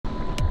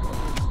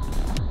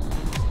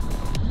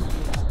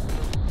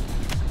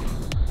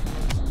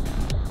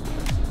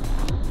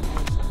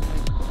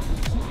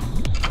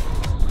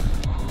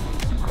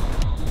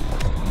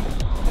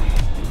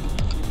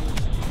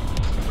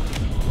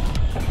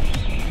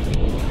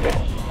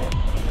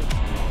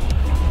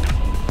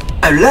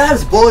I love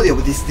the body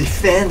of this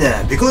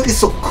Defender because it's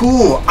so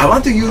cool. I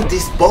want to use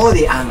this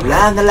body and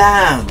run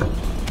around.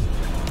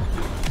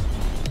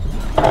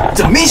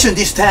 The mission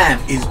this time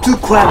is to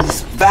climb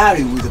this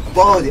valley with the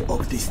body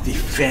of this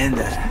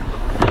Defender.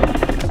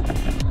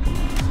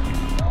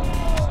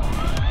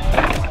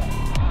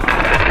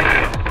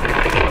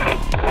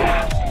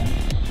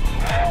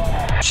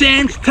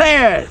 Change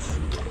tires!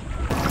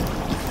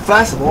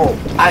 First of all,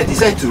 I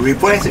decided to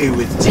replace it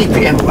with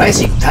GPM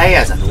racing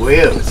tires and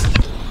wheels.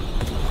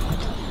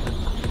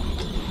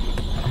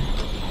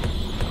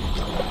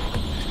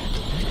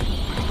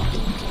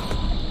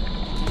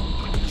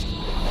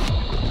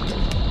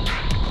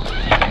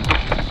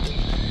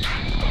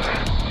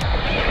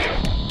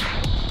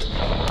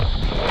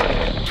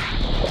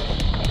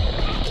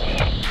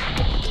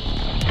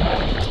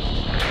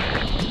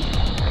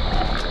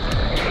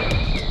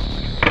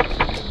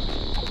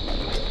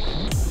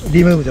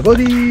 Remove the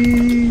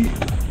body.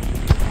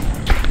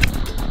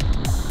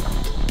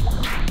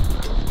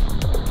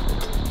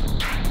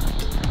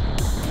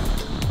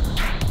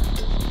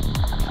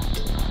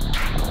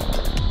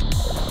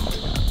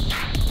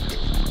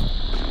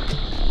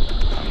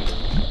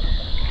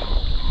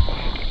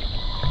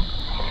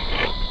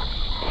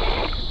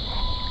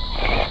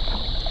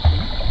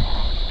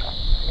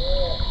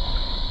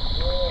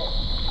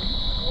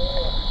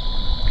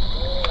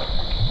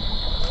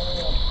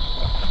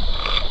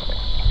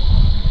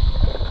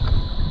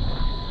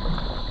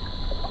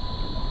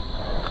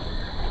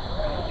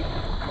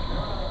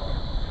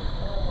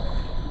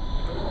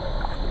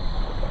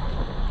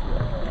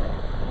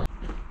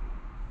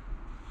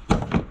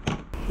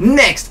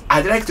 Next,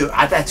 I'd like to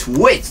attach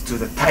weights to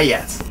the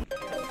tires.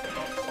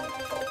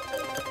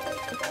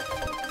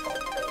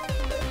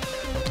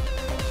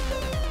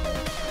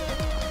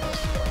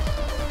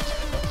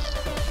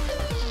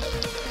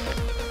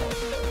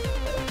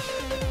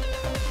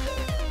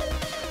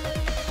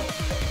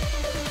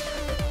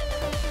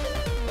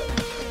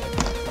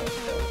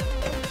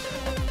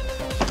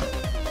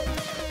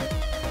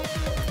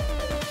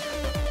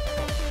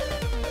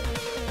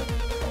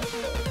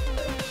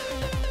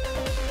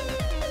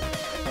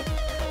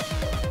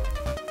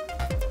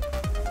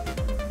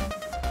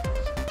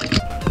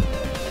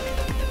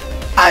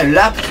 I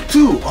wrapped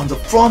 2 on the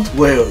front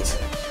wheels.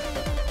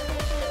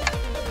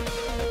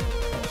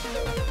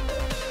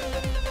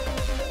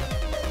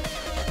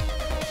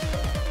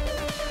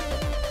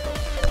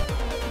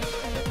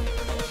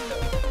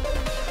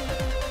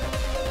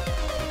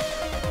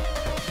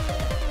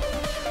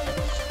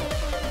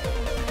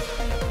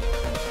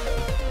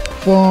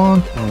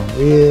 Front and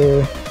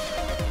rear.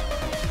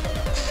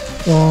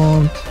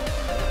 Front.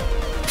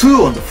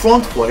 2 on the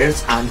front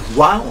wheels and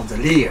 1 on the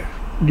rear.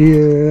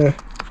 Rear.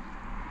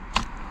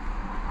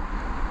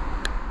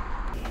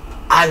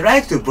 I'd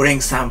like to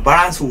bring some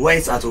balance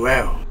weights as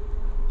well.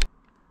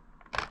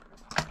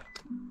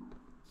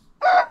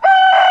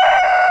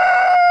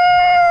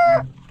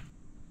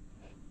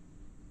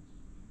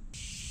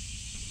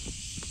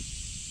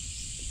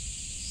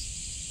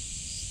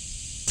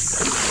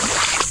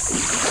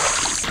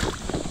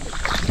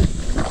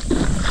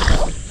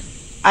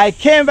 I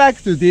came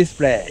back to this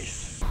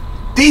place.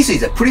 This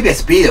is a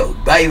previous video,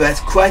 but it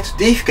was quite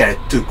difficult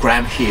to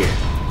climb here.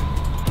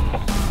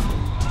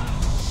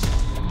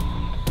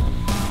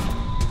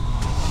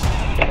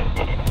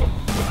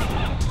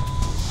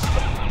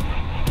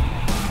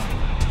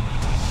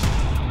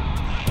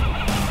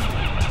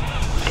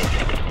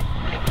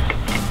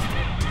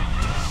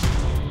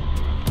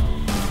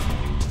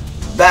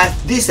 But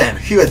this time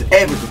he was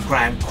able to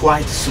climb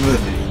quite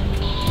smoothly.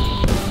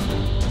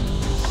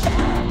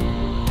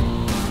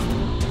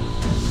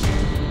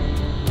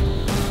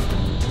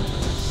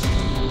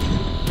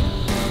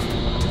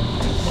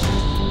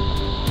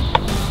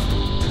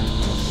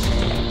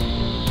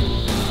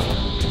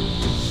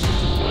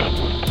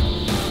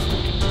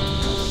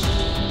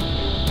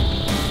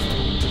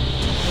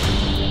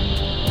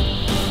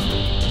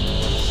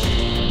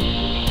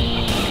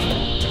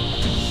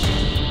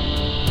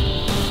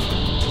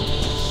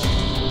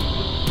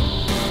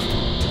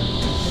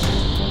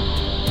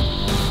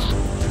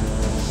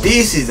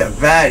 This is the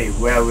valley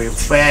where we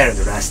failed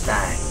last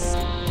time.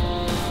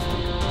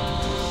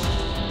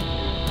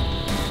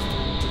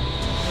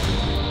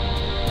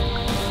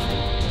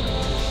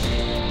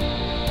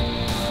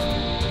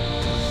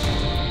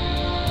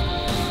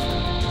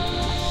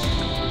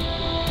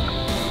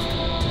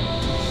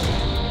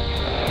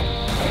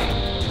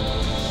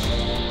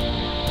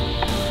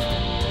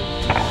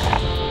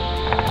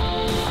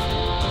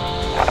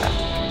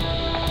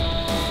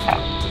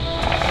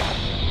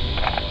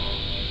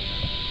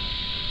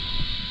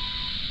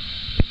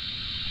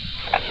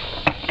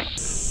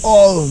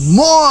 Oh,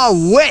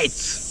 more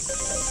weights!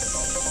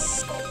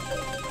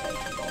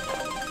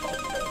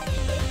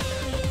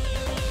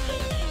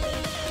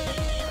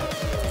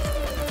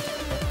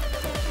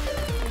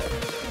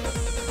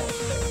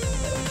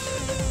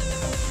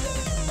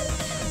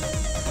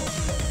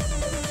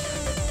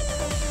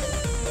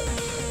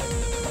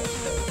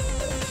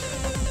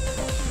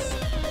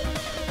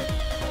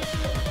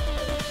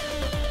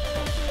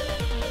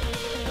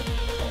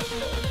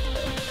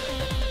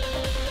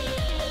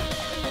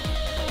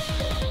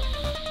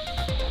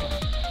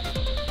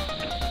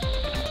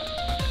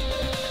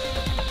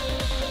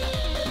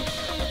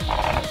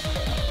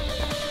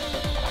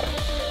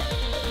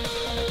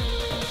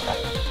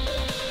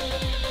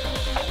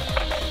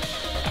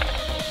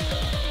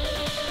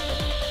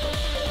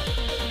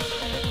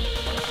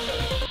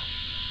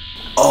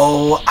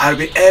 I'll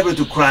be able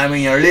to climb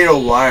in a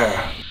little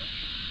while.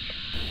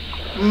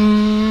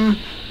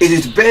 It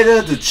is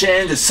better to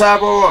change the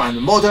servo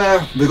and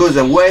motor because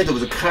the weight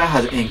of the car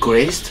has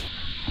increased.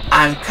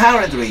 I'm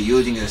currently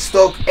using the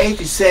stock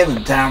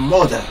 87-ton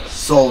motor,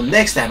 so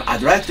next time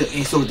I'd like to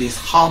install this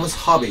Holmes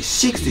Hobby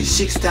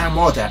 66-ton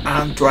motor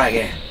and try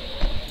again.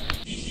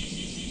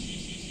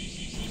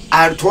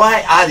 I'll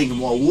try adding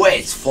more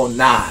weights for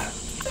now.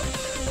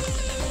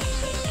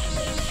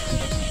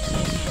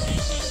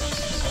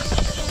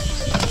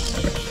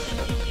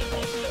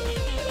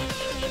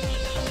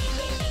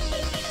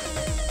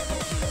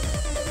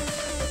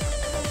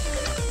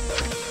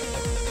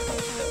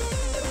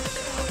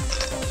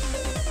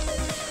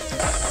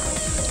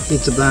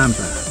 It's a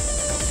bumper.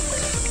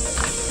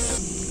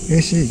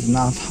 This is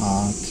not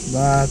hot,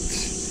 but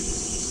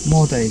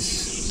motor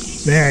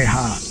is very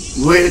hot.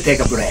 We'll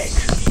take a break.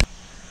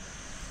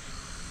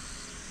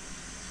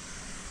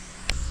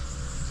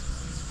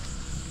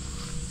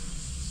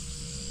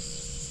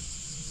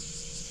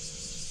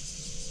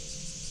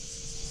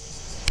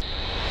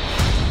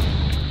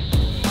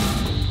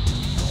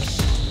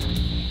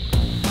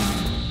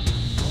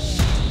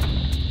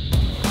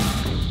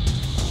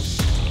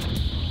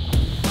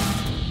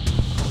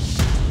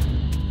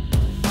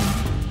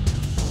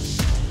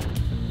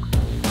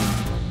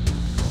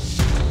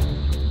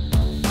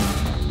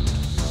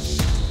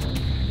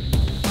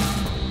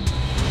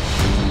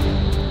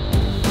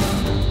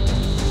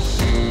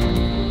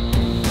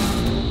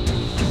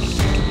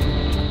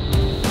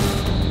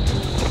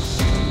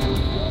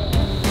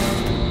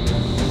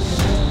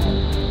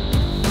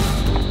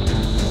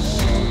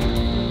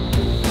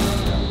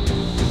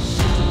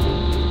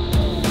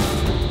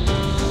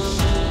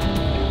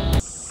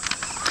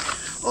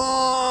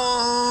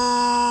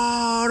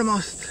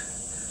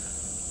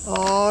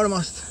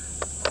 Almost.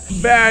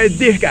 Very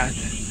difficult.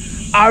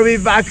 I'll be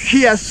back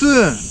here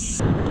soon.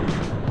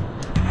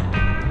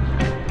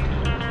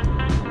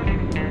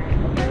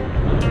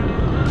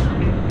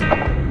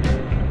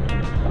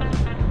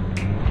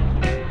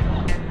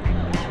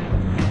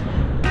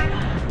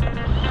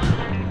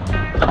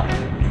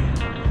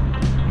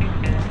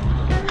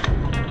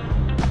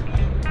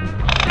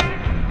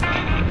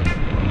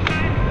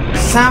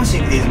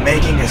 Something is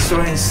making a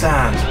strange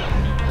sound.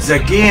 The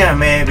gear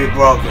may be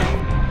broken.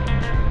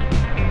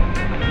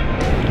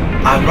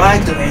 I'd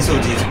like to install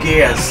these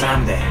gears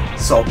someday,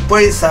 so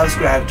please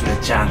subscribe to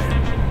the channel.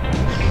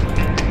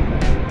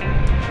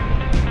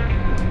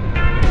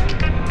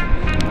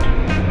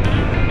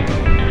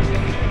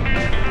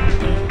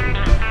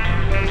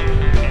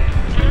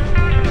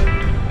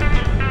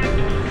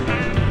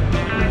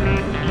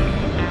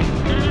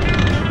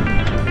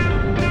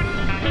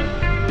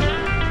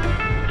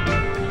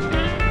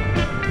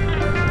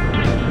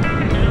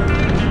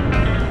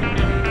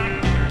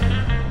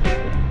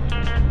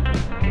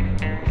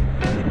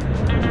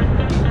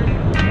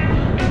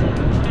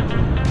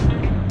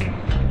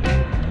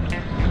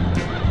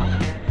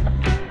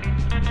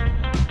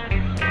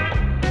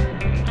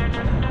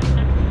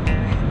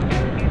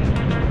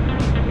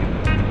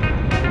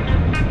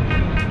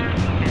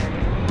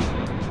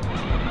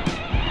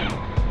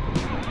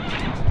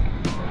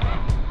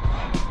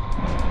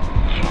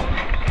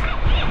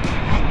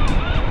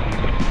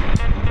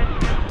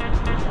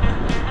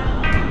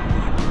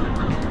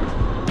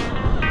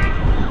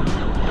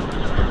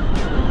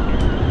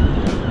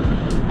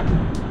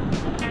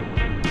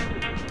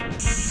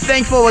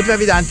 Thanks for watching my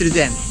video until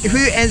then. If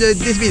you enjoyed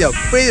this video,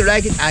 please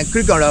like it and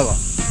click on logo.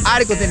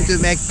 I'll continue to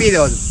make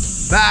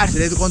videos about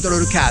remote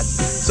control cars,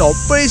 so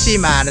please see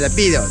my other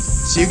videos.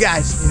 See you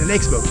guys in the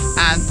next vlog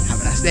and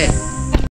have a nice day.